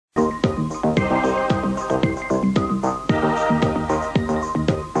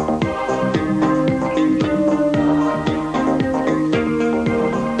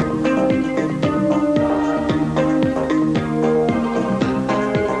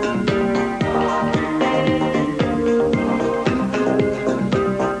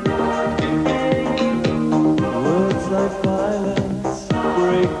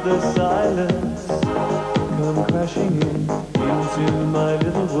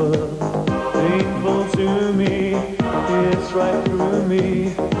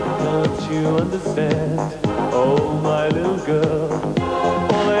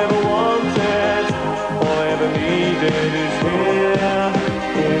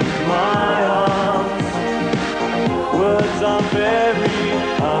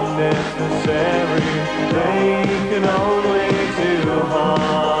unnecessary, they can only do harm.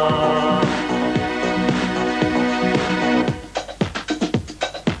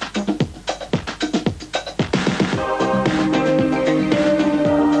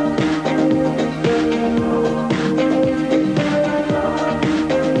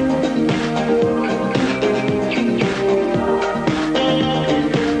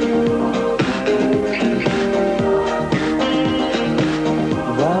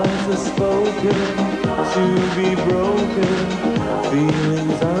 To be broken,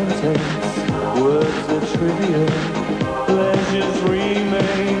 feelings are intense, words are trivial, pleasures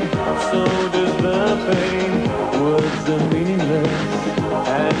remain, so does the pain. Words are meaningless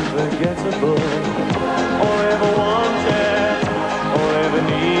and forgettable. All I ever wanted, all I ever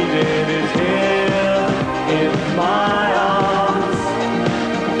needed is here in my arms.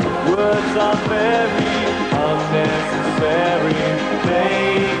 Words are very unnecessary, they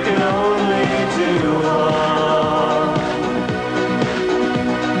can only do harm.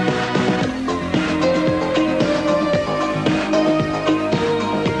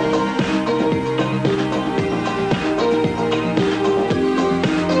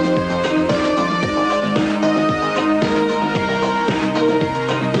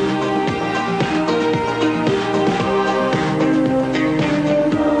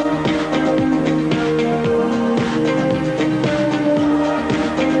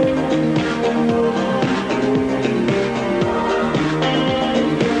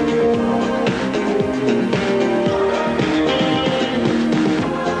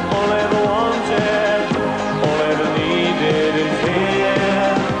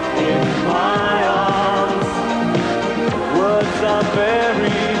 Are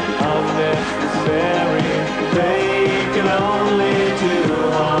very unnecessary, they can only do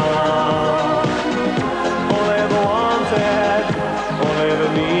harm. All I ever wanted, all I ever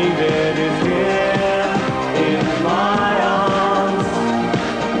needed is here in my arms.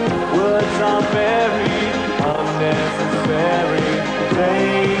 Words are very unnecessary,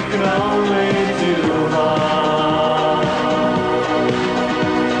 they can only